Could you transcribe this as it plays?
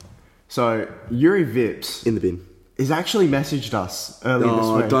So, Juri Vipps In the bin. he's actually messaged us earlier this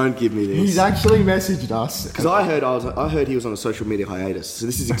Oh, week. don't give me this. He's actually messaged us. Because I heard he was on a social media hiatus. So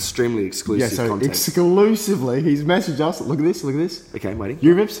this is extremely exclusive Yeah, so content. exclusively, he's messaged us. Look at this, look at this. Okay, I'm waiting.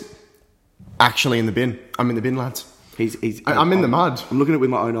 Juri Vipps, actually in the bin. I'm in the bin, lads. I'm in the mud. I'm looking at it with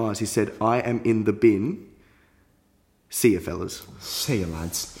my own eyes. He said, I am in the bin. See ya, fellas. See you,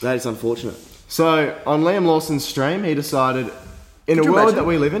 lads. That is unfortunate. So, on Liam Lawson's stream, he decided, in a Could you world imagine? that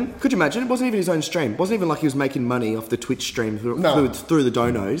we live in... Could you imagine? It wasn't even his own stream. It wasn't even like he was making money off the Twitch stream through the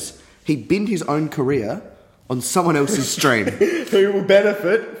donos. He binned his own career on someone else's stream. who will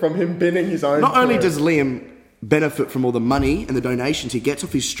benefit from him binning his own... Not only does Liam benefit from all the money and the donations he gets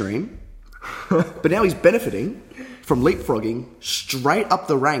off his stream, but now he's benefiting from leapfrogging straight up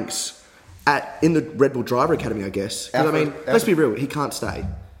the ranks in the Red Bull Driver Academy, I guess. 'Cause I mean, let's be real, he can't stay.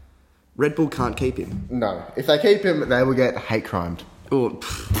 Red Bull can't keep him. No. If they keep him, they will get hate crimed. Or,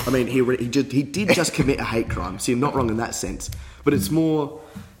 I mean, he did just commit a hate crime. So you're not wrong in that sense. But it's more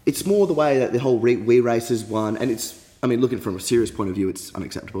the way that the whole Wii races won, and looking from a serious point of view, it's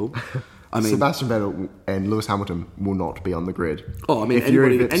unacceptable. I mean, Sebastian Vettel and Lewis Hamilton will not be on the grid. Oh, I mean, If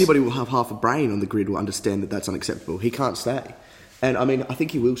Juri anybody will have half a brain on the grid will understand that that's unacceptable. He can't stay. And, I mean, I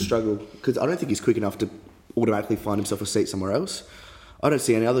think he will struggle, because I don't think he's quick enough to automatically find himself a seat somewhere else. I don't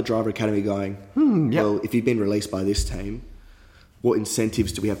see any other driver academy going, well, if you've been released by this team, what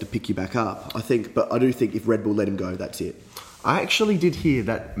incentives do we have to pick you back up? But I do think if Red Bull let him go, that's it. I actually did hear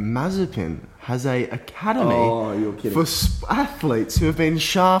that Mazepin has a academy for athletes who have been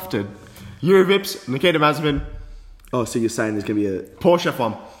shafted. Juri Vipps, Nikita Mazepin. Oh, so you're saying there's going to be a... Porsche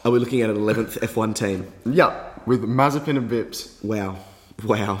F1. Are we looking at an 11th F1 team? Yeah, with Mazepin and Vipps. Wow.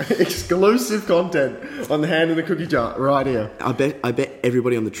 Exclusive content on the hand in the cookie jar right here. I bet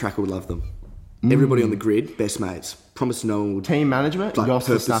everybody on the track would love them. Everybody on the grid, best mates. Promise no one would... Team management, Jos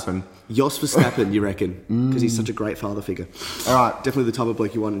Verstappen. Jos Verstappen, you reckon? Because he's such a great father figure. All right. Definitely the type of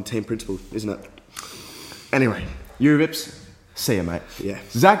bloke you want in team principal, isn't it? Anyway, Juri Vipps, see ya, mate. Yeah.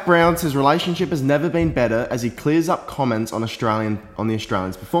 Zach Brown says relationship has never been better as he clears up comments on the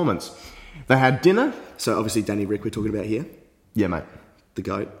Australians' performance. They had dinner. So obviously Danny Rick we're talking about here. Yeah, mate. The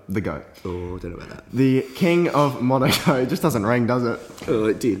GOAT. The GOAT. Oh, I don't know about that. The King of Monaco. It just doesn't ring, does it? Oh,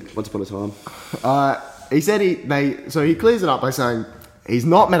 it did. Once upon a time. He said he clears it up by saying he's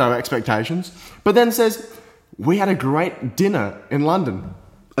not met our expectations, but then says, we had a great dinner in London.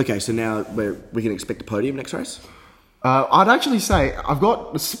 Okay, so now we can expect a podium next race? I'd actually say, I've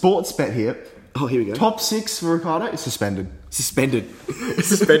got a sports bet here. Oh, here we go. Top 6 for Ricciardo is suspended. Suspended.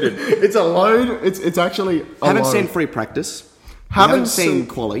 It's a load. It's actually a Haven't load. seen free practice. Haven't seen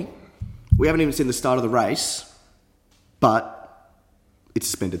quali. We haven't even seen the start of the race. But it's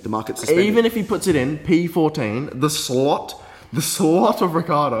suspended. The market's suspended. Even if he puts it in, P14, the slot of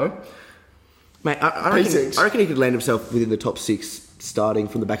Ricciardo. Mate, I reckon he could land himself within the top 6 starting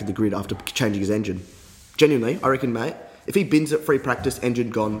from the back of the grid after changing his engine. Genuinely, I reckon, mate. If he bins at free practice, engine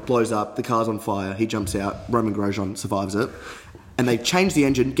gone, blows up, the car's on fire, he jumps out, Roman Grosjean survives it, and they change the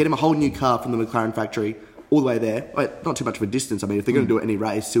engine, get him a whole new car from the McLaren factory, all the way there. Wait, not too much of a distance. I mean, if they're going to do it any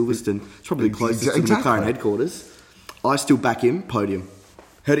race, Silverstone, it's probably closest to the McLaren headquarters. I still back him, podium.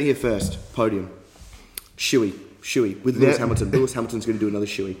 Heard it here first, podium. Shoey, with Lewis Hamilton. Lewis Hamilton's going to do another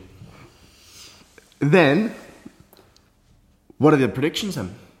shoey. Then, what are the predictions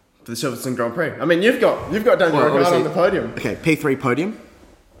then for the Silverstone Grand Prix? I mean, you've got Daniel Ricciardo on the podium. Okay, P3 podium.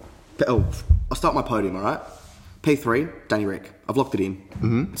 I'll start my podium, all right? P3, Danny Rick. I've locked it in.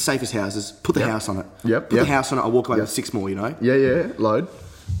 Mm-hmm. It's safe as houses. Put the house on it. Put the house on it. I'll walk away with 6 more, you know? Yeah. Load.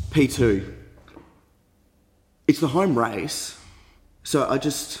 P2. It's the home race. So I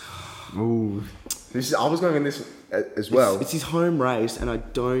just... Ooh. I was going in this as well. It's his home race, and I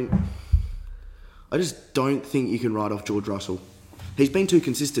just don't think you can write off George Russell. He's been too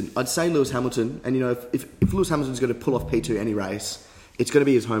consistent. I'd say Lewis Hamilton, and you know, if Lewis Hamilton's going to pull off P2 any race, it's going to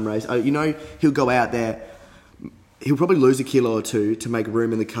be his home race. You know, he'll go out there, he'll probably lose a kilo or two to make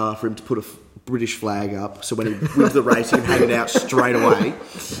room in the car for him to put a British flag up, so when he wins the race, he can hang it out straight away.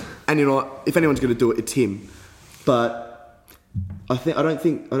 And you know, if anyone's going to do it, it's him. But I don't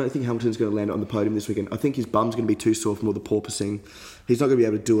think Hamilton's going to land on the podium this weekend. I think his bum's going to be too sore from all the porpoising. He's not going to be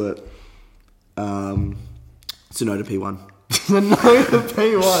able to do it. Tsunoda P1. Tsunoda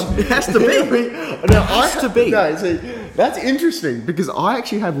P1. It has to be. No, see, that's interesting because I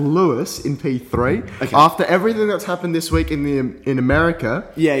actually had Lewis in P3 after everything that's happened this week in America.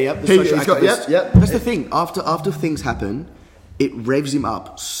 Yeah. He's got. That's the thing. After things happen, it revs him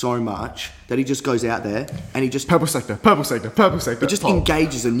up so much that he just goes out there and he just purple sector. It just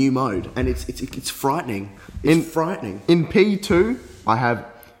engages a new mode, and it's frightening. It's frightening. In P2, I have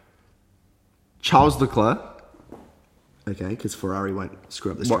Charles Leclerc. Okay, because Ferrari won't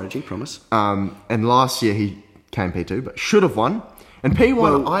screw up the strategy, promise. And last year he came P2, but should have won. And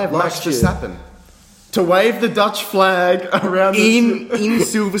P1, I have Max Verstappen. To wave the Dutch flag around in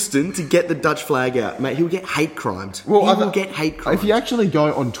Silverstone to get the Dutch flag out. Mate, he'll get hate crimed. He will get hate crimed. If you actually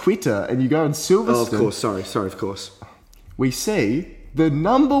go on Twitter and you go on Silverstone... Oh, of course. Sorry, of course. We see the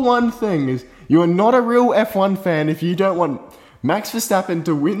number one thing is you are not a real F1 fan if you don't want Max Verstappen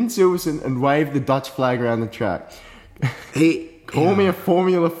to win Silverstone and wave the Dutch flag around the track. Call me a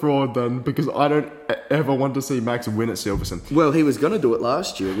Formula fraud then, because I don't ever want to see Max win at Silverstone. Well, he was going to do it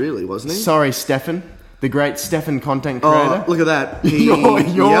last year, really, wasn't he? Sorry, Stefan. The great Stefan content creator. Oh, look at that.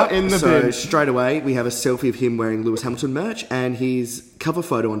 You're in the bin. So straight away, we have a selfie of him wearing Lewis Hamilton merch, and his cover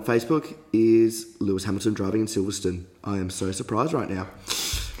photo on Facebook is Lewis Hamilton driving in Silverstone. I am so surprised right now.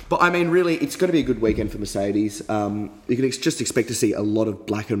 But I mean, really, it's going to be a good weekend for Mercedes. You can just expect to see a lot of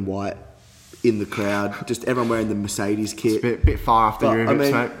black and white in the crowd. Just everyone wearing the Mercedes kit. It's a bit far after your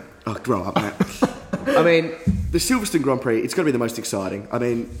hips, mate. Oh, grow up, mate. I mean, the Silverstone Grand Prix, it's got to be the most exciting. I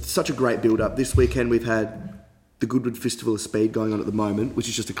mean, such a great build-up. This weekend we've had the Goodwood Festival of Speed going on at the moment, which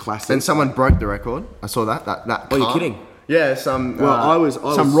is just a classic. And someone broke the record. I saw that Oh, you're kidding? Yeah, some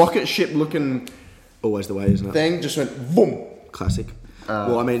rocket ship looking... Always the way, isn't it? Thing just went boom. Classic.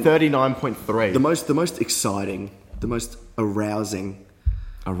 Well, I mean... 39.3. The most exciting, the most arousing,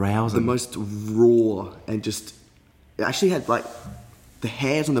 the most raw, and just... It actually had, like... The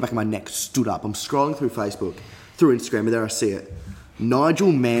hairs on the back of my neck stood up. I'm scrolling through Facebook, through Instagram, and there I see it.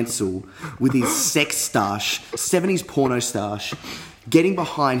 Nigel Mansell with his sex stash, 70s porno stash, getting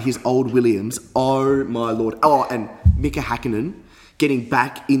behind his old Williams. Oh, my Lord. Oh, and Mika Hakkinen getting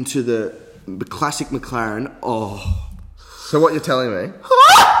back into the classic McLaren. Oh. So what you're telling me...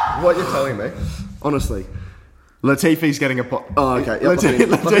 Honestly... Latifi's getting a pot. Oh, okay. Yep,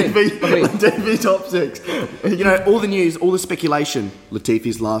 Latifi top 6. You know, all the news, all the speculation.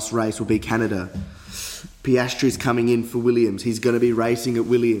 Latifi's last race will be Canada. Piastri's coming in for Williams. He's going to be racing at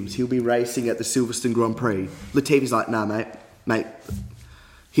Williams. He'll be racing at the Silverstone Grand Prix. Latifi's like, nah, mate,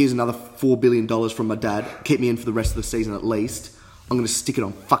 here's another $4 billion from my dad. Keep me in for the rest of the season at least. I'm going to stick it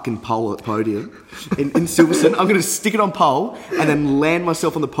on fucking pole at podium. In Silverstone, I'm going to stick it on pole and then land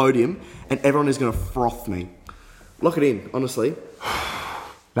myself on the podium, and everyone is going to froth me. Lock it in, honestly.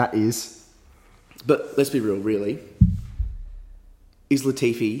 That is. But let's be real, really. Is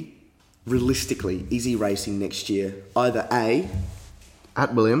Latifi, realistically, is he racing next year? Either A...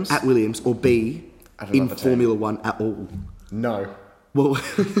 At Williams. Or B... In Formula 1 at all? No. Well...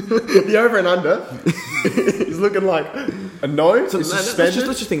 The over and under is looking like a no. So let's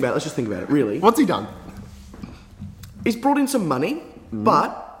just think about it, really. What's he done? He's brought in some money,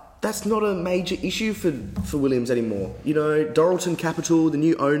 but... That's not a major issue for Williams anymore. You know, Doralton Capital, the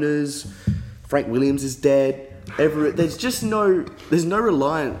new owners, Frank Williams is dead. There's no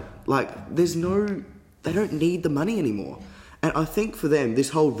reliant, they don't need the money anymore. And I think for them, this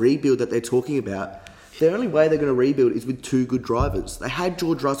whole rebuild that they're talking about, the only way they're going to rebuild is with two good drivers. They had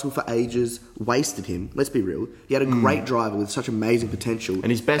George Russell for ages, wasted him, let's be real. He had a great driver with such amazing potential. And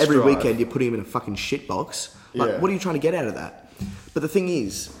his best Every weekend you're putting him in a fucking shitbox. Yeah. What are you trying to get out of that? But the thing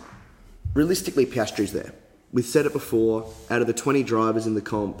is... Realistically, Piastri's there. We've said it before, out of the 20 drivers in the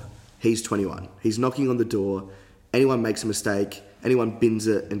comp, he's 21. He's knocking on the door. Anyone makes a mistake, anyone bins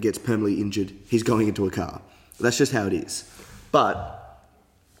it and gets permanently injured, he's going into a car. That's just how it is. But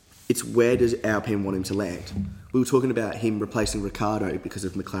it's where does Alpine want him to land? We were talking about him replacing Ricciardo because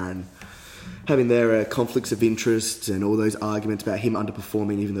of McLaren having their conflicts of interest and all those arguments about him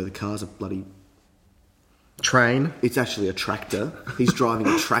underperforming even though the car's a bloody... Train. It's actually a tractor. He's driving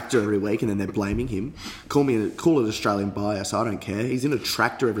a tractor every week and then they're blaming him. Call it Australian bias, I don't care. He's in a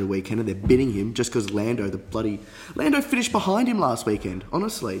tractor every weekend and they're bidding him just because Lando finished behind him last weekend,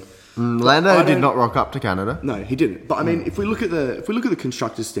 honestly. Lando did not rock up to Canada. No, he didn't. But I mean, if we look at the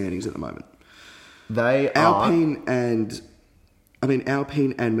constructors' standings at the moment, Alpine and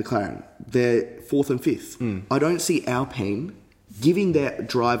McLaren, they're 4th and 5th. I don't see Alpine giving their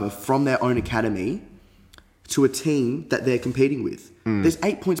driver from their own academy to a team that they're competing with. There's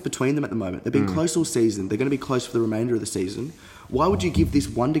 8 points between them at the moment. They've been close all season. They're going to be close for the remainder of the season. Why would you give this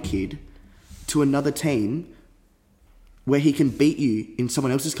wonder kid to another team where he can beat you in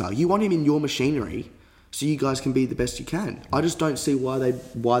someone else's car? You want him in your machinery so you guys can be the best you can. I just don't see why they'd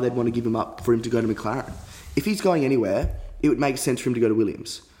want to give him up for him to go to McLaren. If he's going anywhere, it would make sense for him to go to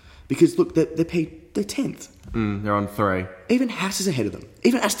Williams. Because, look, they're 10th. They're on 3. Even Haas is ahead of them.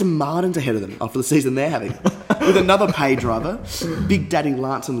 Even Aston Martin's ahead of them after the season they're having. With another pay driver, Big Daddy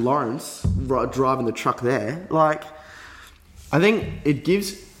Lance and Lawrence driving the truck there. I think it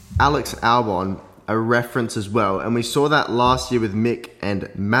gives Alex Albon a reference as well. And we saw that last year with Mick and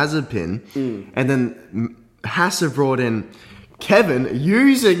Mazepin. And then Haas have brought in Kevin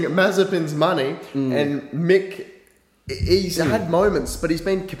using Mazepin's money. And Mick, he's had moments, but he's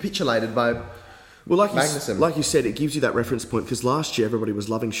been capitulated by Magnussen. Like you said, it gives you that reference point because last year everybody was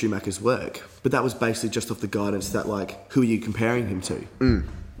loving Schumacher's work. But that was basically just off the guidance that, like, who are you comparing him to?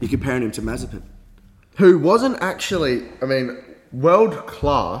 You're comparing him to Mazepin. Who wasn't actually, world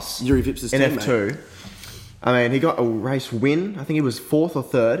class Juri Vipps' in teammate. F2. He got a race win. I think he was 4th or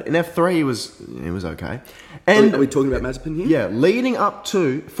 3rd. In F3, he was okay. And Are we talking about Mazepin here? Yeah, leading up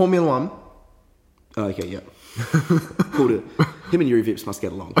to Formula 1. Oh, okay, yeah. Called it. Him and Juri Vipps must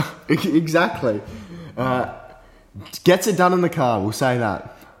get along. Exactly. Gets it done in the car, we'll say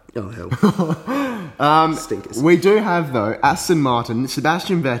that. Oh, hell. Stinkers. We do have, though, Aston Martin,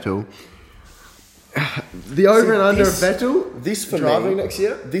 Sebastian Vettel. The over and under of Vettel this for driving me, next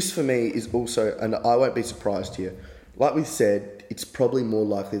year? This for me is also, and I won't be surprised here, like we said, it's probably more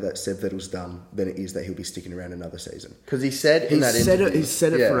likely that Seb Vettel's done than it is that he'll be sticking around another season. Because he said in that interview... He's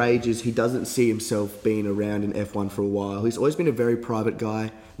said it for ages. He doesn't see himself being around in F1 for a while. He's always been a very private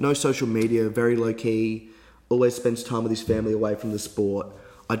guy. No social media, very low-key. Always spends time with his family away from the sport.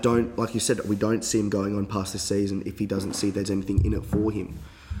 Like you said, we don't see him going on past this season if he doesn't see there's anything in it for him.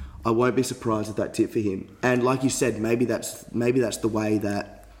 I won't be surprised if that's it for him. And like you said, maybe that's the way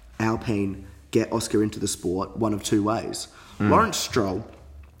that Alpine get Oscar into the sport, one of two ways. Lawrence Stroll,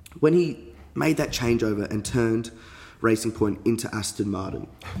 when he made that changeover and turned Racing Point into Aston Martin,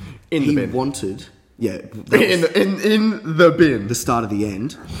 in the bin. The start of the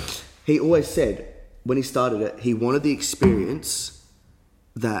end. He always said, when he started it, he wanted the experience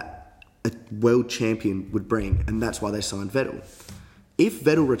that a world champion would bring, and that's why they signed Vettel. If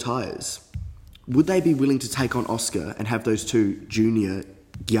Vettel retires, would they be willing to take on Oscar and have those two junior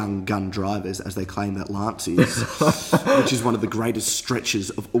young gun drivers, as they claim that Lance is, which is one of the greatest stretches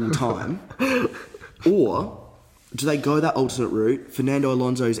of all time? Or do they go that alternate route? Fernando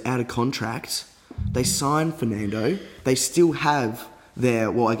Alonso's out of contract. They sign Fernando. They still have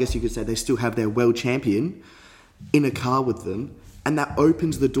their world champion in a car with them, and that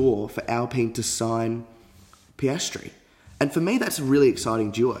opens the door for Alpine to sign Piastri. And for me, that's a really exciting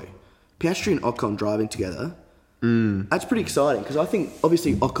duo. Piastri and Ocon driving together. That's pretty exciting because I think,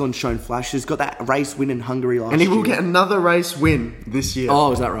 obviously, Ocon's shown flashes. Got that race win in Hungary last year. And he will get another race win this year.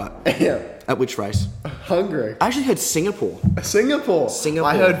 Oh, is that right? Yeah. At which race? Hungary. I actually heard Singapore. Singapore.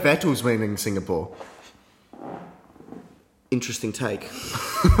 I heard Vettel's winning Singapore. Interesting take.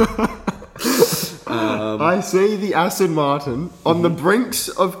 I see the Aston Martin on the brinks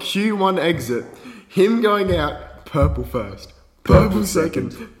of Q1 exit. Him going out purple first, purple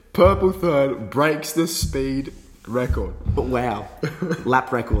second, purple third, breaks the speed record. But wow.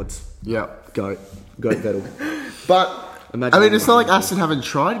 Lap records. Yeah. Go Vettel. But it's not like Aston haven't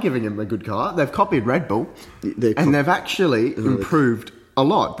tried giving him a good car. They've copied Red Bull, and they've actually improved a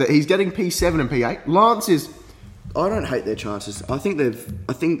lot. That he's getting P7 and P8. Lance is. I don't hate their chances. I think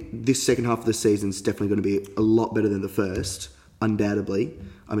this second half of the season is definitely going to be a lot better than the first, undoubtedly.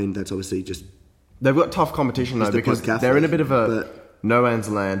 That's obviously just. They've got tough competition though because they're in a bit of a no man's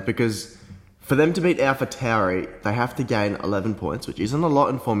land because. For them to beat AlphaTauri, they have to gain 11 points, which isn't a lot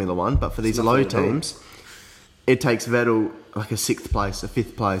in Formula 1, but for these low teams, it takes Vettel like a 6th place, a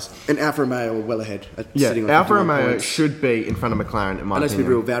 5th place. And Alfa Romeo are well ahead. Alfa Romeo should be in front of McLaren, in my opinion. Let's be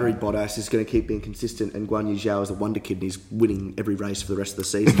real, Valtteri Bottas is going to keep being consistent, and Guan Yu Zhao is a wonder kid, and he's winning every race for the rest of the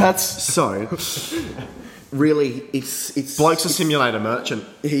season. Really, it's Bloke's a simulator merchant.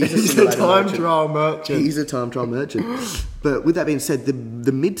 He's a time trial merchant. He's a time trial merchant. But with that being said,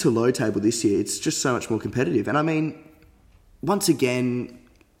 the mid to low table this year, it's just so much more competitive. And once again,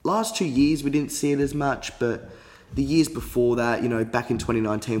 last 2 years we didn't see it as much, but the years before that, back in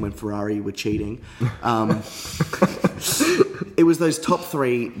 2019 when Ferrari were cheating, it was those top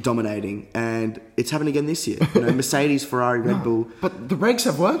three dominating, and it's happening again this year. Mercedes, Ferrari, Red Bull. But the regs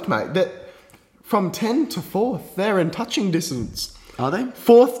have worked, mate. From 10 to 4th, they're in touching distance. Are they?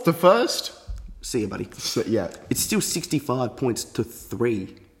 4th to 1st. See you, buddy. Yeah. It's still 65 points to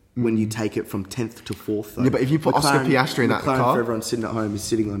 3 when you take it from 10th to 4th, though. Yeah, but if you put Oscar Piastri in that McLaren, car... for everyone sitting at home, is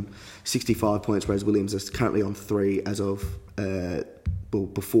sitting on 65 points, whereas Williams is currently on 3 as of...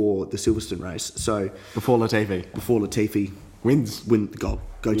 before the Silverstone race. So... Before Latifi. Wins. Go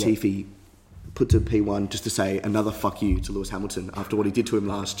Tiffy. Put to P1 just to say another fuck you to Lewis Hamilton after what he did to him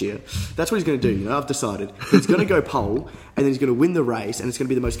last year. That's what he's going to do, I've decided. He's going to go pole, and then he's going to win the race, and it's going to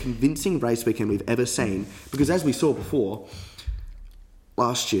be the most convincing race weekend we've ever seen. Because as we saw before,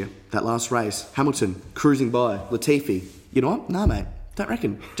 last year, that last race, Hamilton cruising by, Latifi. You know what? Nah, mate. Don't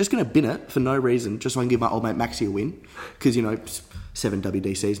reckon. Just going to bin it for no reason, just so I can give my old mate Maxie a win. Because, 7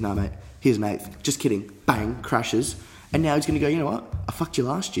 WDCs. Nah, mate. Here's an 8th. Just kidding. Bang. Crashes. And now he's going to go, you know what? I fucked you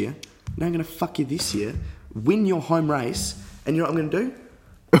last year. Now I'm going to fuck you this year. Win your home race. And you know what I'm going to do?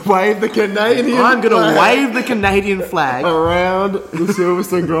 Wave the Canadian I'm going to wave the Canadian flag. Around the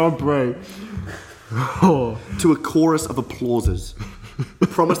Silverstone Grand Prix. To a chorus of applauses.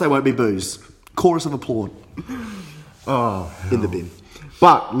 Promise they won't be boos. Chorus of applaud. Oh, hell. In the bin.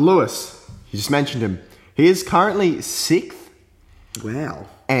 But Lewis, you just mentioned him. He is currently 6th. Wow.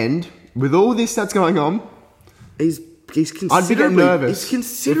 And with all this that's going on, he's considerably, I'd be getting nervous. He's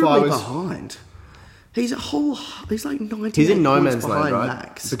considerably behind. He's like 19 He's in no man's behind land, right?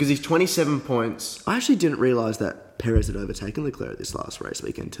 Max. Because he's 27 points. I actually didn't realise that Perez had overtaken Leclerc this last race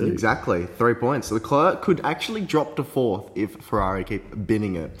weekend too. Exactly, 3 points. Leclerc could actually drop to 4th if Ferrari keep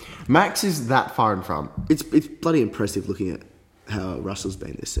binning it. Max is that far in front. It's bloody impressive looking at how Russell's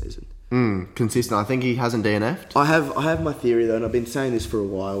been this season. Consistent. I think he hasn't DNF'd. I have my theory though, and I've been saying this for a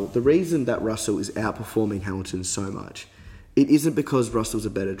while. The reason that Russell is outperforming Hamilton so much, it isn't because Russell's a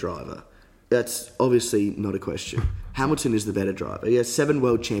better driver. That's obviously not a question. Hamilton is the better driver. He has 7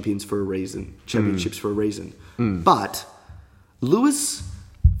 world championships for a reason. But Lewis,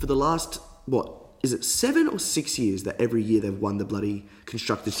 for the last, 7 or 6 years that every year they've won the bloody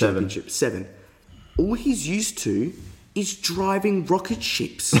Constructors' Championship? 7. All he's used to is driving rocket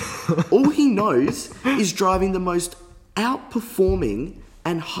ships. All he knows is driving the most outperforming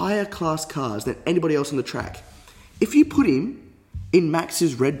and higher class cars than anybody else on the track. If you put him in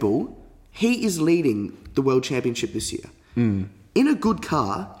Max's Red Bull, he is leading the World Championship this year. In a good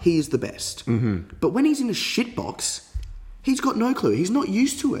car, he is the best. But when he's in a shit box, he's got no clue. He's not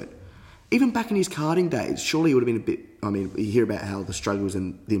used to it. Even back in his karting days, surely he would have been a bit... I mean, you hear about how the struggles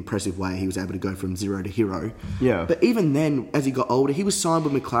and the impressive way he was able to go from zero to hero. Yeah. But even then, as he got older, he was signed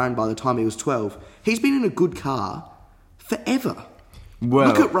with Mclaren by the time he was 12. He's been in a good car forever. Well,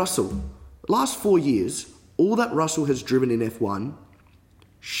 look at Russell. Last 4 years, all that Russell has driven in F1...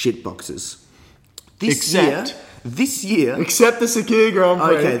 shit boxes. This year... Except the Sakir Grand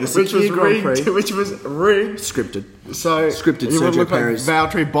Prix. Okay, the Sakir Grand Prix. Which was rigged. Scripted. So, Scripted you would Sergio look Perez.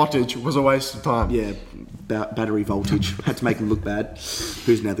 like Valtteri Bottas was a waste of time. Yeah, battery voltage. Had to make him look bad.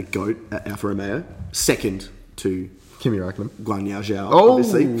 Who's now the GOAT at Alfa Romeo. Second to... Kimi Räikkönen. Guan Yao Zhao, Oh.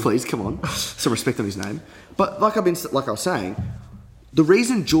 obviously. Please, come on. Some respect on his name. But like I was saying, the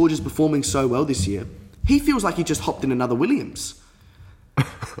reason George is performing so well this year, he feels like he just hopped in another Williams.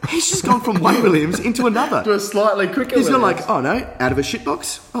 He's just gone from one Williams into another. To a slightly quicker He's gone Williams. like, oh no, out of a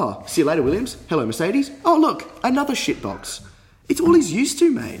shitbox. Oh, see you later, Williams. Hello, Mercedes. Oh, look, another shitbox. It's all he's used to,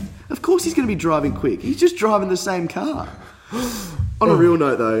 mate. Of course he's going to be driving quick. He's just driving the same car. On a real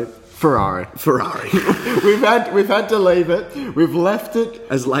note, though, Ferrari. We've had to leave it. We've left it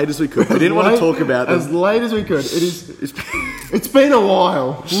as late as we could. We didn't want to talk about them. As late as we could. It's been a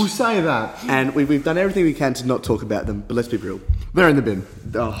while. We'll say that. And we've done everything we can to not talk about them. But let's be real. They're in the bin.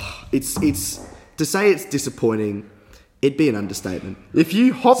 Oh, it's to say it's disappointing. It'd be an understatement. If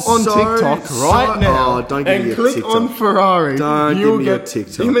you hop on TikTok right now don't give me and a click TikTok. on Ferrari, you'll get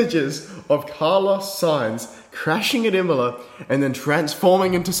TikTok. images of Carlos Sainz crashing at Imola and then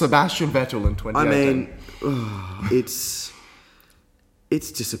transforming into Sebastian Vettel in 2018. I mean,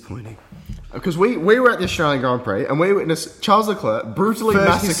 it's disappointing. Because we were at the Australian Grand Prix and we witnessed Charles Leclerc brutally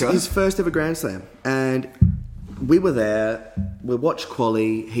massacre. His first ever Grand Slam. And we were there, we watched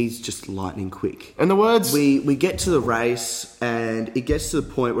quali, he's just lightning quick. And the words... We get to the race and it gets to the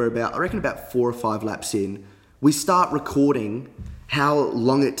point where I reckon about 4 or 5 laps in, we start recording how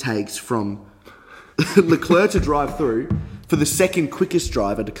long it takes from Leclerc to drive through for the second quickest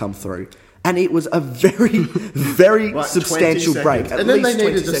driver to come through. And it was a very, very like substantial break. And then they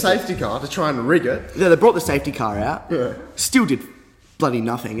needed the safety car to try and rig it. Yeah, they brought the safety car out. Yeah. Still did bloody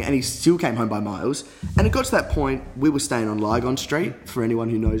nothing. And he still came home by miles. And it got to that point, we were staying on Lygon Street. For anyone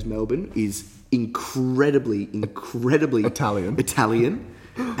who knows Melbourne, is incredibly Italian.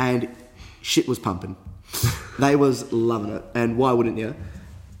 And shit was pumping. They was loving it. And why wouldn't you?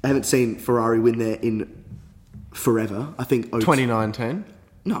 I haven't seen Ferrari win there in forever. I think... 2019?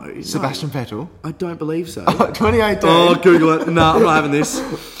 No. Sebastian Vettel? I don't believe so. 2018? Oh, Google it. No, I'm not having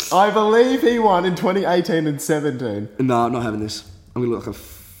this. I believe he won in 2018 and 17. No, I'm not having this. I'm going to look like a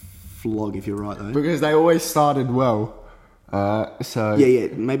flog if you're right, though. Because they always started well. So... Yeah.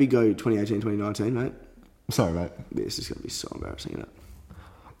 Maybe go 2018, 2019, mate. Sorry, mate. This is going to be so embarrassing, isn't it?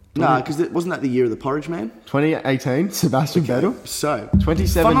 No, because wasn't that the year of the porridge man? 2018, Sebastian Vettel. So,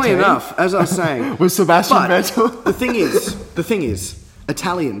 2017. funnily enough, as I was saying, was Sebastian Vettel. the thing is,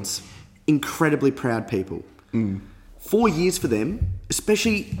 Italians, incredibly proud people. 4 years for them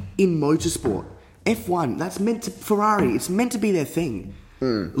especially in motorsport. F1, that's meant to Ferrari. It's meant to be their thing.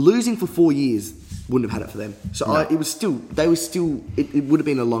 Losing for 4 years wouldn't have had it for them. So No. it would have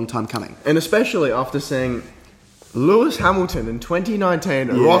been a long time coming. And especially after seeing Lewis Hamilton in 2019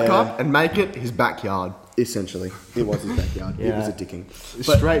 rock up and make it his backyard. Essentially, it was his backyard. It was a dicking.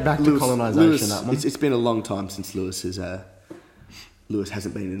 Straight back to colonisation. That one. It's been a long time since Lewis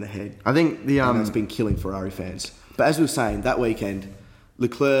hasn't been in the head. I think And that's been killing Ferrari fans. But as we were saying, that weekend,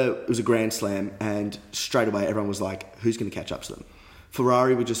 Leclerc was a grand slam, and straight away everyone was like, "Who's going to catch up to them?"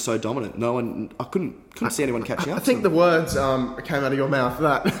 Ferrari were just so dominant. I couldn't see anyone catching up. I think the words came out of your mouth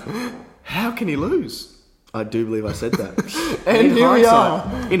that how can he lose? I do believe I said that. And here we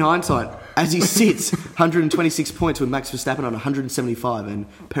are. In hindsight, as he sits 126 points with Max Verstappen on 175 and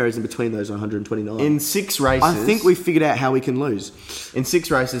Perez in between those on 129. In 6 races, I think we figured out how we can lose. In 6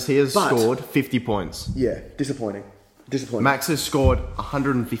 races, he has scored 50 points. Yeah, disappointing. Max has scored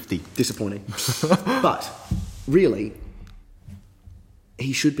 150. Disappointing. But really,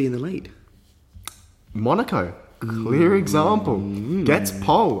 he should be in the lead. Monaco, clear example, gets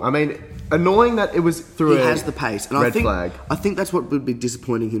pole. I mean, annoying that it was through. He has the pace, and red flag. I think that's what would be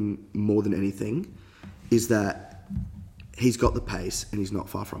disappointing him more than anything, is that he's got the pace and he's not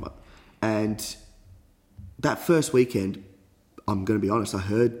far from it. And that first weekend, I'm going to be honest, I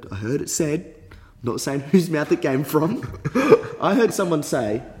heard it said, I'm not saying whose mouth it came from. I heard someone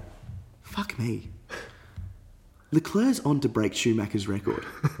say, "Fuck me, Leclerc's on to break Schumacher's record.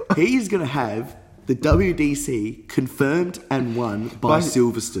 He is going to have the WDC confirmed and won by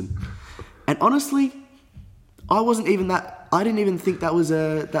Silverstone." And honestly, I didn't even think that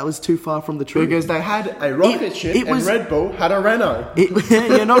was too far from the truth. Because they had a rocket ship and Red Bull had a Renault.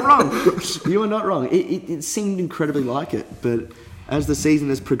 You're not wrong. You are not wrong. It seemed incredibly like it. But as the season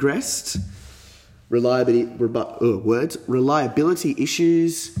has progressed, reliability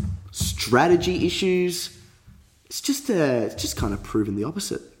issues, strategy issues, it's just kind of proven the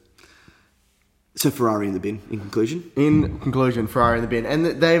opposite. So Ferrari in the bin, in conclusion? In conclusion, Ferrari in the bin. And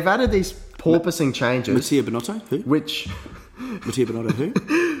they've added these porpoising changes. Mattia Binotto? Who? Which... Mattia Binotto who?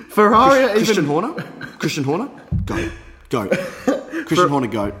 Ferrari Christian Horner? Christian Horner? Goat. Christian Horner,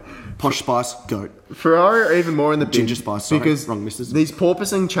 goat. Posh Spice, goat. Ferrari are even more in the bin. Ginger Spice, sorry. Because wrong missus. These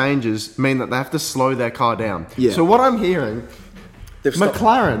porpoising changes mean that they have to slow their car down. Yeah. So what I'm hearing,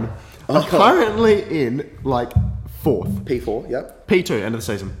 Mclaren are currently in, like, 4th. P4, yep. P2, end of the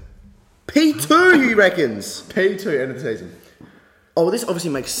season. P2, he reckons. P2, end of the season. Oh, well, this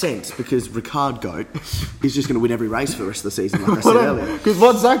obviously makes sense because Ricard Goat is just going to win every race for the rest of the season, like I said earlier. Because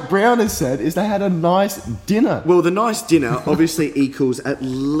what Zach Brown has said is they had a nice dinner. Well, the nice dinner obviously equals at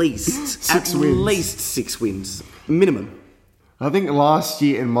least 6 wins. least 6 wins. Minimum. I think last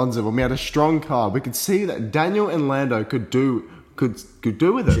year in Monza, when we had a strong car, we could see that Daniel and Lando could do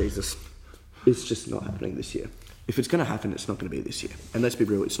with it. Jesus. It's just not happening this year. If it's going to happen, it's not going to be this year. And let's be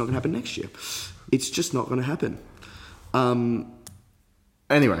real, it's not going to happen next year. It's just not going to happen.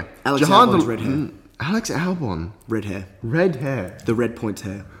 Anyway, Alex Albon's red hair. Alex Albon. Red hair. Red hair. The red points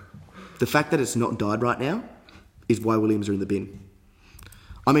hair. The fact that it's not dyed right now is why Williams are in the bin.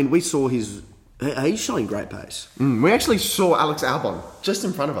 I mean, we saw he's showing great pace. We actually saw Alex Albon just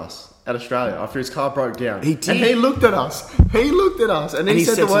in front of us at Australia after his car broke down. He did. And he looked at us. And he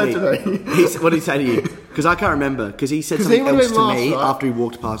said the word to me. What did he say to you? Because I can't remember. Because he said something else to me after he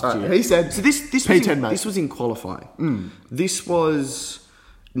walked past you. He said, so this was in qualifying. This was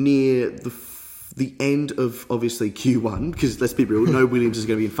near the end of, obviously, Q1. Because let's be real, no Williams is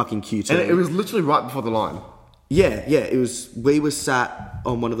going to be in fucking Q2. And it was literally right before the line. Yeah. It was. We were sat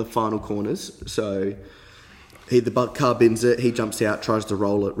on one of the final corners. So the car bins it. He jumps out, tries to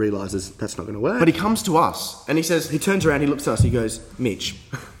roll it, realises that's not going to work. But he comes to us and he says... He turns around, he looks at us, he goes, "Mitch,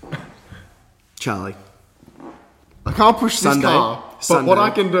 Charlie, I can't push this car, but what I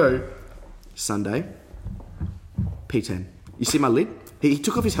can do..." Sunday, P10. You see my lid? He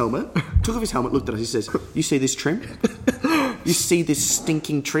took off his helmet, looked at us, he says, "You see this trim? You see this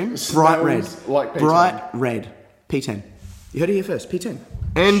stinking trim? Bright red. Like P10. Bright red. P10. You heard it here first, P10.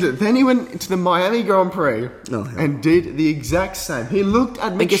 And then he went to the Miami Grand Prix and did the exact same. He looked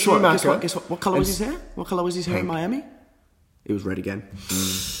at Mick Schumacher. Guess what? What colour was his hair? What colour was his hair in Miami? It was red again.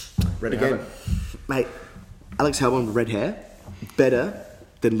 Red again. Mate, Alex Albon with red hair, better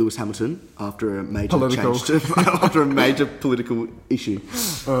than Lewis Hamilton after a major after a major political issue.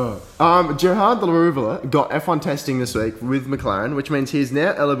 Gerard Rouveler got F1 testing this week with McLaren, which means he is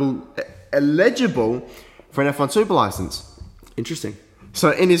now eligible for an F1 super license. Interesting.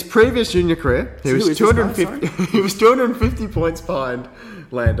 So in his previous junior career, he was 250 points behind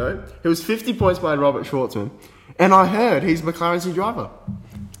Lando. He was 50 points behind Robert Schwartzman. And I heard he's McLaren's new driver.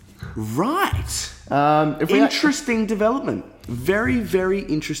 Right. Interesting development. Very, very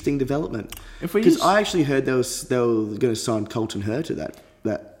interesting development. Because I actually heard they were going to sign Colton Herta,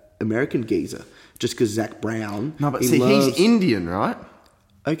 that American geezer, just because Zach Brown. No, but he's Indian, right?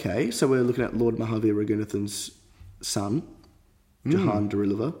 Okay, so we're looking at Lord Mahavir Raghunathan's son, Jahan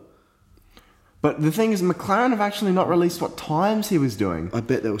Darilova. But the thing is, McLaren have actually not released what times he was doing. I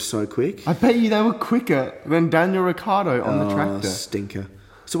bet they were so quick. I bet you they were quicker than Daniel Ricciardo on the tractor. Stinker.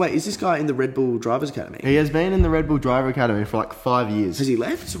 So wait, is this guy in the Red Bull Drivers Academy? He has been in the Red Bull Driver Academy for like 5 years. Has he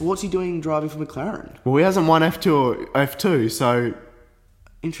left? What's he doing driving for McLaren? Well, he hasn't won F2 or F2, so...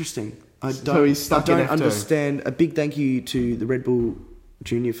 Interesting. So he's stuck in F2. Understand. A big thank you to the Red Bull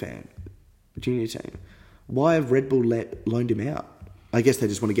junior team. Why have Red Bull loaned him out? I guess they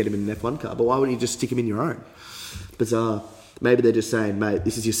just want to get him in an F1 car, but why wouldn't you just stick him in your own? Bizarre. Maybe they're just saying, mate,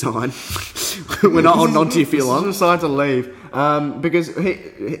 this is your sign. We're not holding on to you for long. This is your sign to leave. Because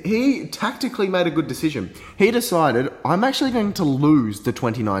he tactically made a good decision. He decided, I'm actually going to lose the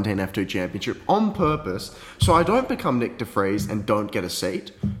 2019 F2 Championship on purpose so I don't become Nick de Vries and don't get a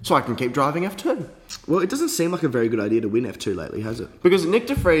seat, so I can keep driving F2. Well, it doesn't seem like a very good idea to win F2 lately, has it? Because Nick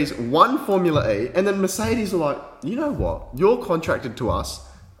de Vries won Formula E, and then Mercedes are like, you know what? You're contracted to us.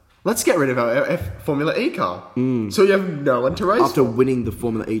 Let's get rid of our Formula E car. So you have no one to race After for. winning the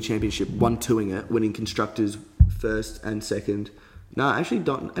Formula E Championship, 1-2ing it, winning constructors first and second. No, actually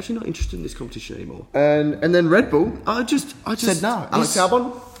not interested in this competition anymore. And then Red Bull I just said no. Alex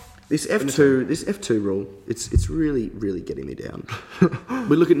Albon? This F2 rule, it's really, really getting me down.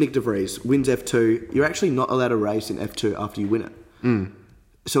 We look at Nick de Vries, wins F2. You're actually not allowed to race in F2 after you win it.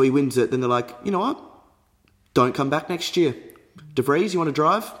 So he wins it, then they're like, you know what? Don't come back next year. De Vries, you want to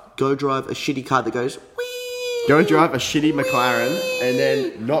drive? Go drive a shitty car that goes wee. Go drive a shitty McLaren and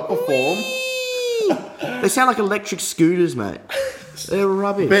then not perform. They sound like electric scooters, mate. They're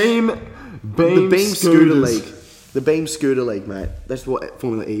rubbish. The Beam Scooter League. The Beam Scooter League, mate. That's what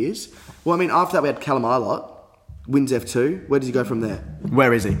Formula E is. Well, I mean, after that we had Callum Ilott. Wins F2. Where does he go from there?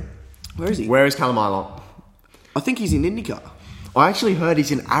 Where is he? Where is Callum Ilott? I think he's in IndyCar. I actually heard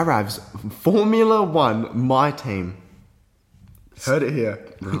he's in Arab's Formula 1, my team. Heard it here.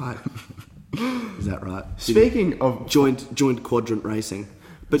 Right. Is that right? Speaking of... Joined Quadrant Racing.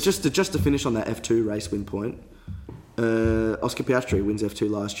 But just to finish on that F2 race win point, Oscar Piastri wins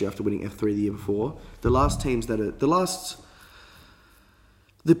F2 last year after winning F3 the year before. The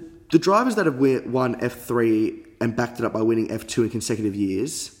drivers that have won F3 and backed it up by winning F2 in consecutive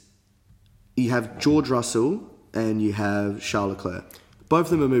years, you have George Russell and you have Charles Leclerc. Both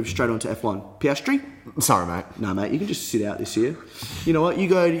of them have moved straight on to F1. Piastri? Sorry, mate. No, mate, you can just sit out this year. You know what? You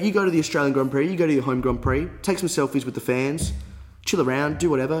go to the Australian Grand Prix, you go to your home Grand Prix, take some selfies with the fans, chill around, do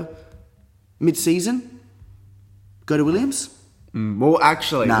whatever. Mid-season, go to Williams. Well,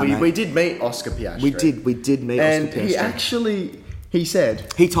 actually, we did meet Oscar Piastri. We did meet Oscar Piastri. He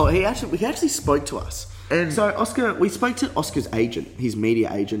said... He actually spoke to us. And so we spoke to Oscar's agent, his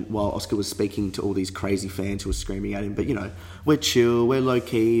media agent, while Oscar was speaking to all these crazy fans who were screaming at him. But, you know, we're chill, we're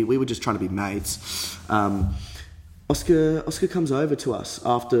low-key, we were just trying to be mates. Oscar comes over to us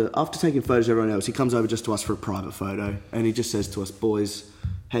after taking photos of everyone else. He comes over just to us for a private photo. And he just says to us, boys,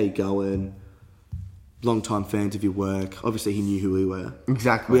 how you going? Long-time fans of your work. Obviously, he knew who we were.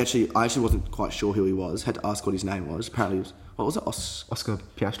 Exactly. I actually wasn't quite sure who he was. Had to ask what his name was. Apparently, it was... What was it? Oscar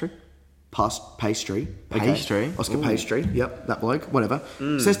Piastri? Pastry. Pastry. Oscar Pastry. Yep, that bloke. Whatever.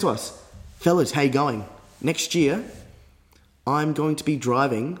 Says to us, fellas, how you going? Next year, I'm going to be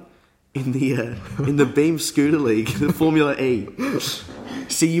driving in the Beam Scooter League, the Formula E.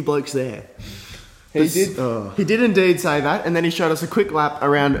 See you blokes there. He did indeed say that, and then he showed us a quick lap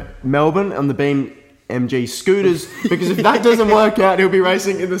around Melbourne on the Beam MG scooters, because if that doesn't work out, he'll be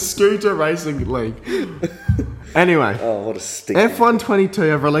racing in the Scooter Racing League. Anyway. Oh, what a stinker.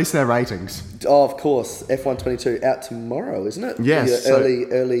 F122 have released their ratings. Oh, of course. F122 out tomorrow, isn't it? Yes.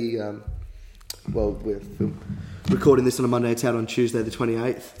 Early. Well, we're recording this on a Monday. It's out on Tuesday the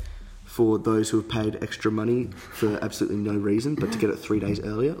 28th. For those who have paid extra money for absolutely no reason, but to get it 3 days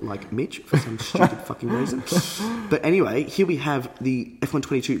earlier, like Mitch, for some stupid fucking reason. But anyway, here we have the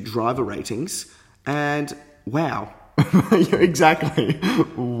F122 driver ratings, and wow. Exactly.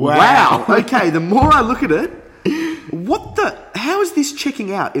 Wow. Okay, the more I look at it, how is this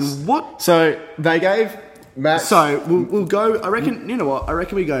checking out? In what? So they gave Max. So we'll go. I reckon. You know what? I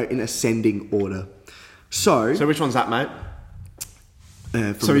reckon we go in ascending order. So which one's that, mate?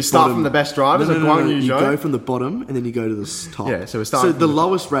 So we start from the best drivers. No. You go from the bottom and then you go to the top. Yeah. So we start. So the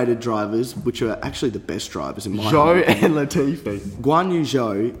lowest rated drivers, which are actually the best drivers in my opinion, Zhou and Latifi. Guan Yu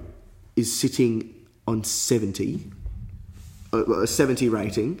Zhou is sitting on 70, a 70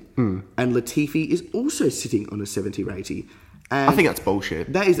 rating, and Latifi is also sitting on a 70 rating. And I think that's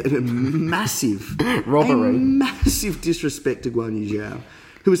bullshit. That is a massive robbery. A massive disrespect to Guan Yu Zhao,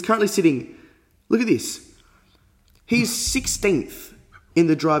 who is currently sitting... Look at this. He's 16th in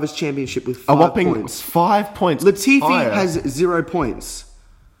the Drivers' Championship with 5 points. 5 points. Latifi higher. has 0 points.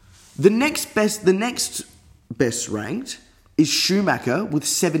 The next best ranked is Schumacher with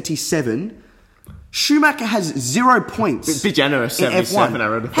 77. Schumacher has 0 points. Be generous, 77, I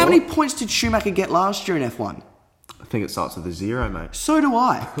would have How thought. many points did Schumacher get last year in F1? I think it starts with a 0, mate. So do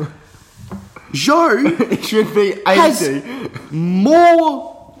I. Zhou It should be 80. has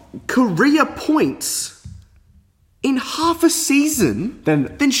more career points in half a season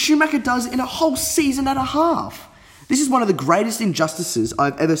than Schumacher does in a whole season and a half. This is one of the greatest injustices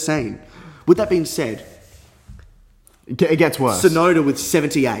I've ever seen. With that being said, It gets worse. Tsunoda with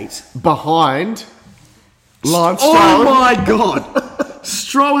 78. Behind Lance Oh Stroll. my God!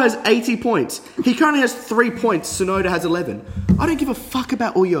 Stroll has 80 points. He currently has 3 points. Tsunoda has 11. I don't give a fuck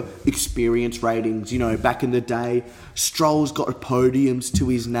about all your experience ratings. You know, back in the day, Stroll's got podiums to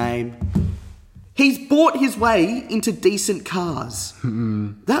his name. He's bought his way into decent cars.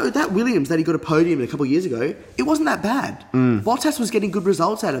 That Williams that he got a podium in a couple of years ago, it wasn't that bad. Bottas was getting good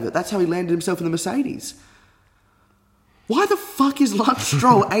results out of it. That's how he landed himself in the Mercedes. Why the fuck is Lance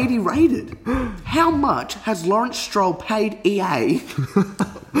Stroll 80 rated? How much has Lawrence Stroll paid EA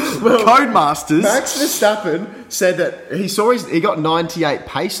Codemasters? Max Verstappen said that he got 98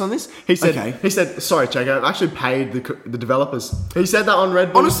 pace on this. He said, sorry, Checo, I actually paid the developers. He said that on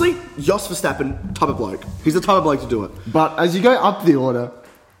Red Bull. Honestly, Jos Verstappen, type of bloke. He's the type of bloke to do it. But as you go up the order,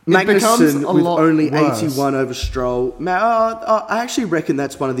 it becomes Magnussen a with lot only worse. 81 over Stroll. I actually reckon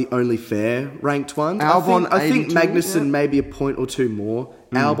that's one of the only fair ranked ones. Albon I think 82, Magnussen maybe a point or two more.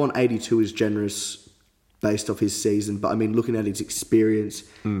 Albon 82 is generous based off his season, but I mean, looking at his experience,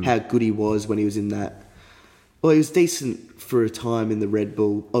 how good he was when he was in that. Well, he was decent for a time in the Red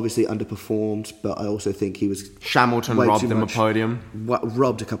Bull. Obviously underperformed, but I also think he was... Hamilton way robbed too him much- a podium.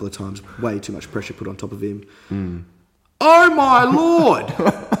 Robbed a couple of times. Way too much pressure put on top of him. Oh my lord!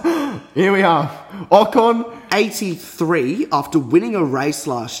 Here we are. Ocon, 83 after winning a race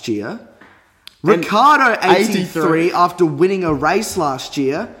last year. Ricardo 83 after winning a race last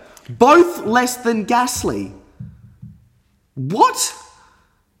year. Both less than Gasly. What?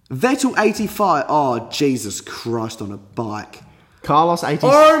 Vettel 85. Oh, Jesus Christ on a bike. Carlos 86.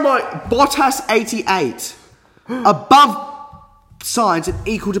 Oh my... Bottas 88. Above Sainz and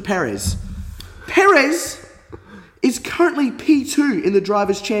equal to Perez. Perez is currently P2 in the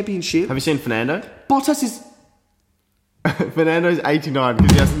Drivers' Championship. Have you seen Fernando? Bottas is... Fernando's 89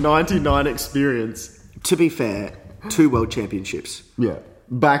 because he has 99 experience. To be fair, 2 World Championships. Yeah.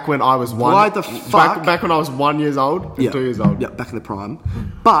 Back when I was one. Why the fuck? Back when I was 1 year old and 2 years old. Yeah, back in the prime.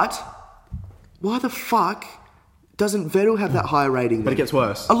 But why the fuck doesn't Vettel have that higher rating? But it gets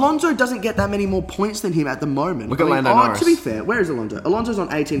worse. Alonso doesn't get that many more points than him at the moment. Look at Lando Norris. To be fair, where is Alonso? Alonso's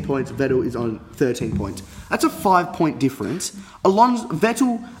on 18 points. Vettel is on 13 points. That's a 5-point difference.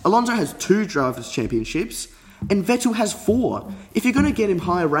 Alonso has 2 Drivers' Championships, and Vettel has 4. If you're going to get him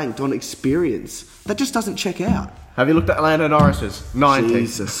higher ranked on experience, that just doesn't check out. Have you looked at Lando Norris's? 90.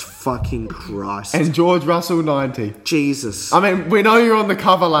 Jesus fucking Christ. And George Russell, 90. Jesus. I mean, we know you're on the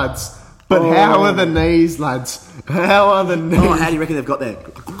cover, lads. But how are the knees, lads? How are the knees? Oh, how do you reckon they've got there?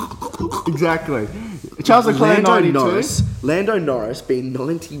 Exactly. Charles Leclerc, 92. Lando Norris being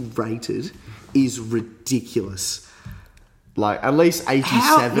 90 rated is ridiculous. Like, at least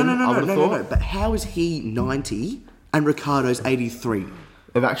 87, I would have thought. No. But how is he 90 and Ricardo's 83?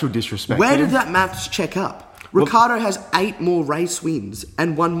 Of actual disrespect. Where did that maths check up? Ricardo has 8 more race wins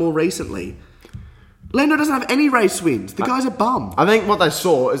and 1 more recently. Lando doesn't have any race wins. The guy's a bum. I think what they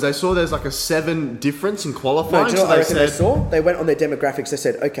saw there's like a 7 difference in qualifying. No, do you know what I reckon they saw? They went on their demographics. They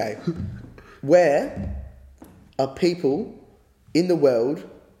said, okay, where are people in the world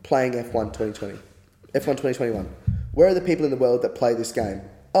playing F1 2020? F1 2021. Where are the people in the world that play this game?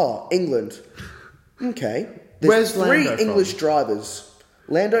 Oh, England. Okay. There's Where's Lando 3 from? English drivers.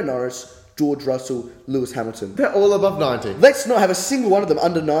 Lando Norris, George Russell, Lewis Hamilton. They're all above 90. Let's not have a single one of them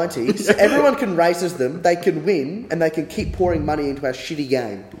under 90. So everyone can race as them, they can win, and they can keep pouring money into our shitty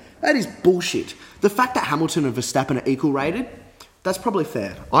game. That is bullshit. The fact that Hamilton and Verstappen are equal rated, that's probably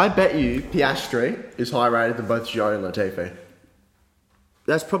fair. I bet you Piastri is higher rated than both Zhou and Latifi.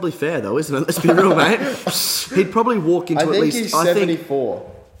 That's probably fair though, isn't it? Let's be real, mate. He'd probably walk into I at think least... he's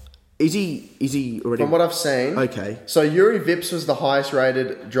 74. Is he already... From what I've seen. Okay. So Juri Vipps was the highest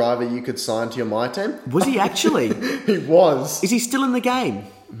rated driver you could sign to your My Team. Was he actually? He was. Is he still in the game?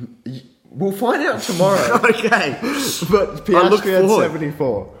 We'll find out tomorrow. Okay. But Piastri had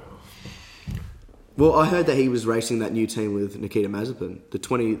 74. Well, I heard that he was racing that new team with Nikita Mazepin.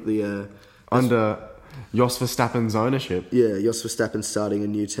 Under Jos Verstappen's ownership. Yeah, Jos Verstappen's starting a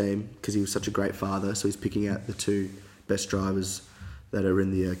new team because he was such a great father. So he's picking out the 2 best drivers that are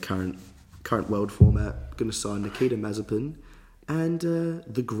in the current world format. Going to sign Nikita Mazepin and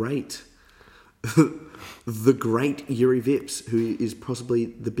the great Juri Vipps, who is possibly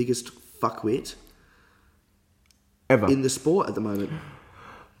the biggest fuckwit ever in the sport at the moment.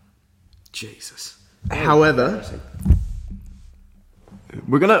 Jesus. However,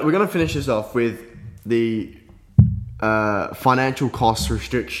 we're gonna finish this off with the financial cost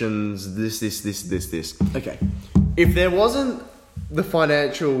restrictions. This. Okay. If there wasn't the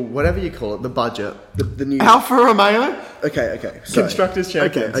financial, whatever you call it, the budget, the new Alfa Romeo, okay, constructors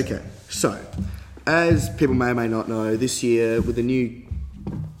champions. Okay. So, as people may or may not know, this year with the new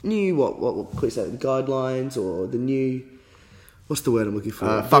what could we say, the guidelines or the new, what's the word I'm looking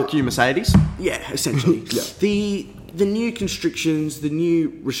for? Fuck you, Mercedes. Yeah, essentially. Yeah. The new constrictions, the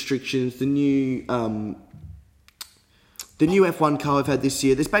new restrictions, the new F1 car we've had this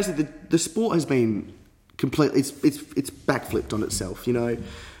year. There's basically the sport has been completely it's backflipped on itself. You know,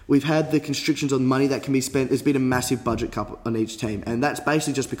 we've had the constrictions on money that can be spent. There's been a massive budget cut on each team, and that's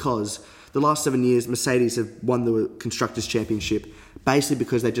basically just because the last 7 years Mercedes have won the Constructors' Championship basically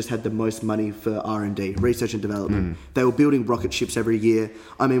because they just had the most money for R&D, research and development. They were building rocket ships every year.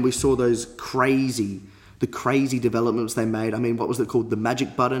 I mean, we saw those crazy developments they made. I mean, what was it called? The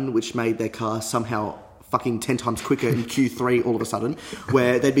magic button, which made their car somehow fucking 10 times quicker in Q3 all of a sudden,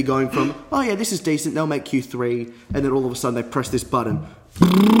 where they'd be going from, oh yeah, this is decent, they'll make Q3, and then all of a sudden they press this button.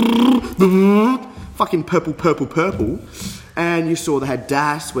 Fucking purple. And you saw they had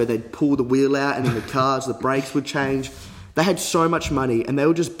DAS, where they'd pull the wheel out and then the cars, the brakes would change. They had so much money and they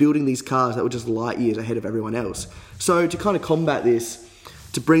were just building these cars that were just light years ahead of everyone else. So to kind of combat this,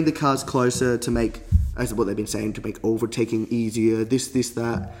 to bring the cars closer, to make, as what they've been saying, to make overtaking easier, this,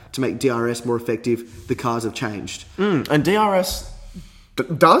 that, to make DRS more effective, the cars have changed. And DRS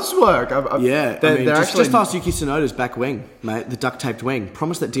does work. Just ask Yuki Tsunoda's back wing, mate, the duct-taped wing.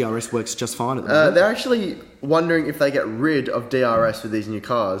 Promise that DRS works just fine at the moment. They're actually wondering if they get rid of DRS with these new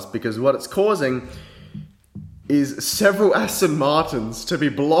cars, because what it's causing is several Aston Martins to be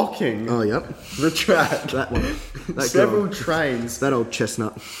blocking the track. That one. Several trains. That old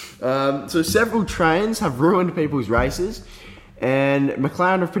chestnut. So several trains have ruined people's races, and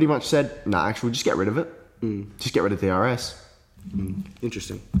McLaren have pretty much said, nah, actually, just get rid of it. Just get rid of DRS.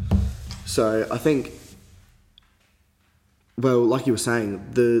 Interesting. So I think, well, like you were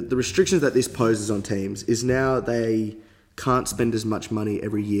saying, the restrictions that this poses on teams is now they can't spend as much money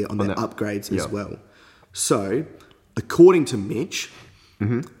every year on their upgrades as well. So, according to Mitch,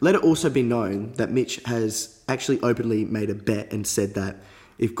 let it also be known that Mitch has actually openly made a bet and said that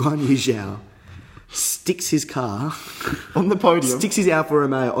if Guan Yu Zhao sticks his car on the podium, sticks his Alfa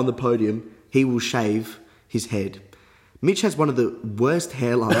Romeo on the podium, he will shave his head. Mitch has one of the worst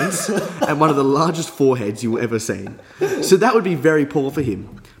hairlines and one of the largest foreheads you will ever see. So that would be very poor for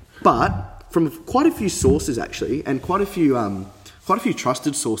him. But from quite a few sources, actually, and quite a few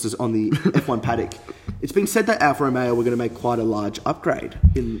trusted sources on the F1 paddock, it's been said that Alfa Romeo were going to make quite a large upgrade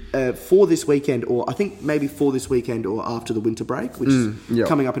for this weekend, or I think maybe for this weekend or after the winter break, which is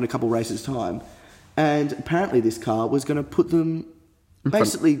coming up in a couple of races' time. And apparently this car was going to put them,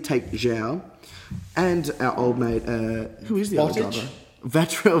 basically take Zhao and our old mate, who is the other driver?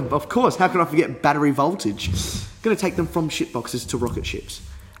 Vettel, of course. How can I forget battery voltage? Going to take them from shitboxes to rocket ships.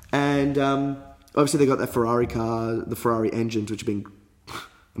 And obviously they got that Ferrari car, the Ferrari engines, which have been,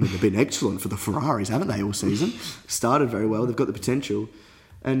 they've been excellent for the Ferraris, haven't they, all season? Started very well. They've got the potential.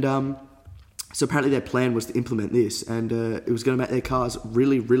 And so apparently their plan was to implement this, and it was going to make their cars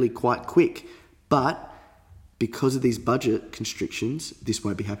really, really quite quick. But because of these budget constrictions, this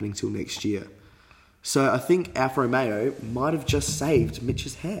won't be happening till next year. So I think Alfa Romeo might have just saved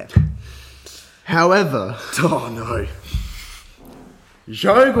Mitch's hair. However, oh no,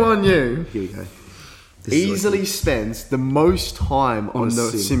 Zhou Guanyu here we go. Easily spends the most time on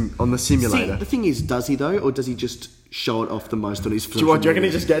the simulator. See, the thing is, does he though, or does he just show it off the most on his? Do you reckon he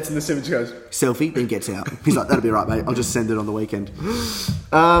just gets in the sim and goes selfie, then gets out? He's like, that'll be right, mate. I'll just send it on the weekend.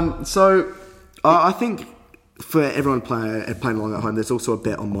 So I think for everyone playing along at home, there's also a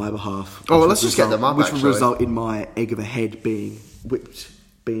bet on my behalf. Oh, well, let's just get them up. Which will result in my egg of a head being whipped,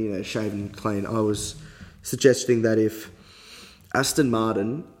 being shaven clean. I was suggesting that if Aston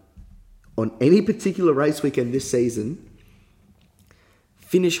Martin, on any particular race weekend this season,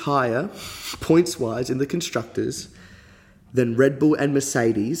 finish higher, points-wise, in the Constructors, then Red Bull and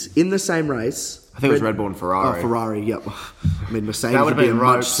Mercedes in the same race. I think it was Red Bull and Ferrari. Oh, Ferrari, yep. I mean, Mercedes That would have been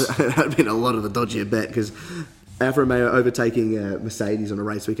that would have been a lot of a dodgier bet because Alfa Romeo overtaking Mercedes on a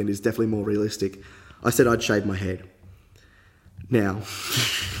race weekend is definitely more realistic. I said I'd shave my head. Now,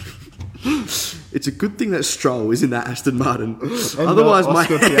 it's a good thing that Stroll is in that Aston Martin. Otherwise, not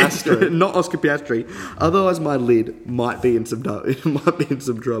Oscar Piastri. not Oscar Piastri. Otherwise, my lid might be in some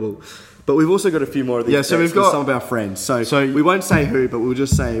trouble. But we've also got a few more of these. Yeah, so we've got some of our friends. So we won't say who, but we'll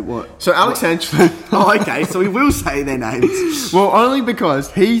just say what. So Alex Henchman. Oh, okay. So we will say their names. Well, only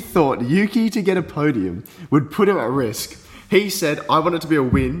because he thought Yuki to get a podium would put him at risk. He said, I want it to be a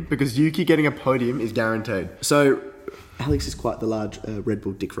win because Yuki getting a podium is guaranteed. So Alex is quite the large Red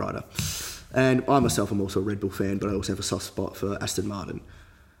Bull dick rider. And I myself am also a Red Bull fan, but I also have a soft spot for Aston Martin.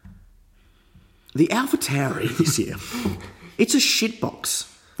 The AlphaTauri this year, it's a shitbox.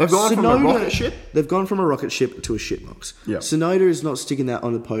 They've gone from a rocket ship? They've gone from a rocket ship to a shitbox. Yeah. Tsunoda is not sticking that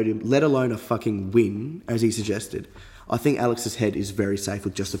on the podium, let alone a fucking win, as he suggested. I think Alex's head is very safe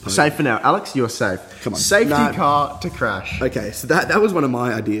with just a podium. Safe for now. Alex, you're safe. Come on. Safety car to crash. Okay, so that was one of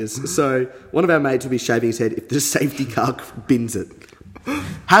my ideas. So one of our mates will be shaving his head if the safety car bins it.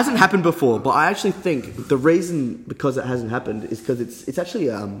 Hasn't happened before, but I actually think the reason because it hasn't happened is because it's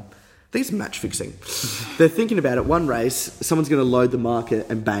actually... I think it's match fixing. They're thinking about it. One race, someone's going to load the market,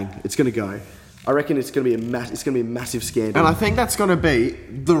 and bang, it's going to go. I reckon it's going to be a massive scandal. And I think that's going to be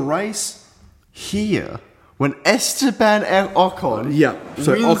the race here when Esteban Ocon. Yeah.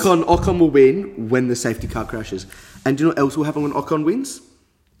 So wins. Ocon will win when the safety car crashes. And do you know what else will happen when Ocon wins?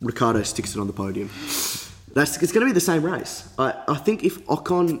 Ricciardo sticks it on the podium. It's going to be the same race. I think if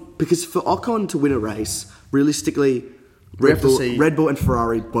Ocon, because for Ocon to win a race, realistically. Red Bull and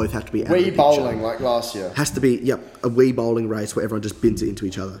Ferrari both have to be out of the picture. bowling like last year. Has to be, a wee bowling race where everyone just bins it into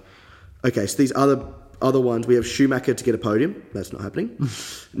each other. Okay, so these other ones, we have Schumacher to get a podium. That's not happening.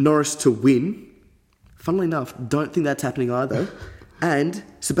 Norris to win. Funnily enough, don't think that's happening either. And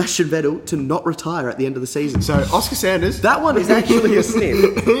Sebastian Vettel to not retire at the end of the season. So, Oscar Sanders. That one is actually a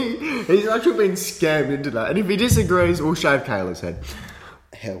snip. He's actually been scammed into that. And if he disagrees, we'll shave Kayla's head.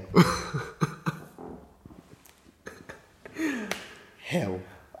 Hell.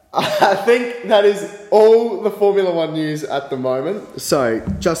 I think that is all the Formula One news at the moment. So,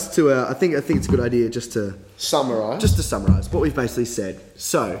 just to, I think it's a good idea just to summarise what we've basically said.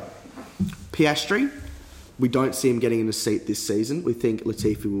 So, Piastri, we don't see him getting in a seat this season. We think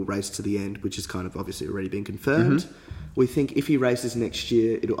Latifi will race to the end, which has kind of obviously already been confirmed. Mm-hmm. We think if he races next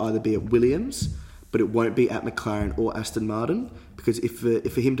year, it'll either be at Williams, but it won't be at Mclaren or Aston Martin. Because if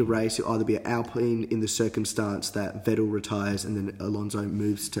for him to race, it'll either be at Alpine in the circumstance that Vettel retires and then Alonso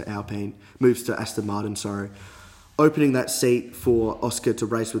moves to Aston Martin, opening that seat for Oscar to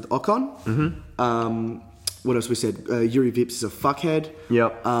race with Ocon. Mm-hmm. What else we said? Juri Vipps is a fuckhead.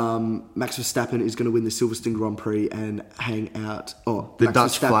 Yep. Max Verstappen is going to win the Silverstone Grand Prix and hang out. The Max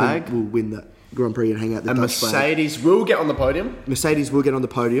Dutch Verstappen flag will win the Grand Prix and hang out the Dutch flag. Mercedes will get on the podium. Mercedes will get on the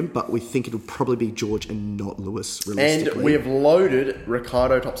podium, but we think it'll probably be George and not Lewis, realistically. And we have loaded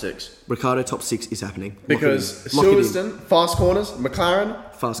Ricciardo top 6. Ricciardo top 6 is happening. Because Silverstone, fast corners, McLaren,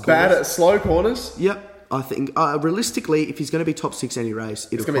 fast corners. Bad at slow corners. Yep. I think, realistically, if he's going to be top 6 any race,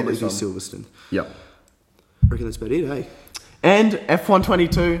 it'll probably be Silverstone. Yep. I reckon that's about it, eh? And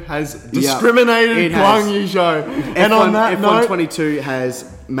F122 has discriminated Guang Yu Zhou. And on that note, F122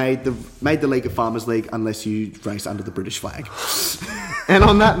 has made the league a farmers' league unless you race under the British flag. And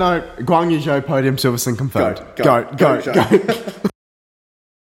on that note, Guang Yu Zhou podium Silverstone confirmed. Go.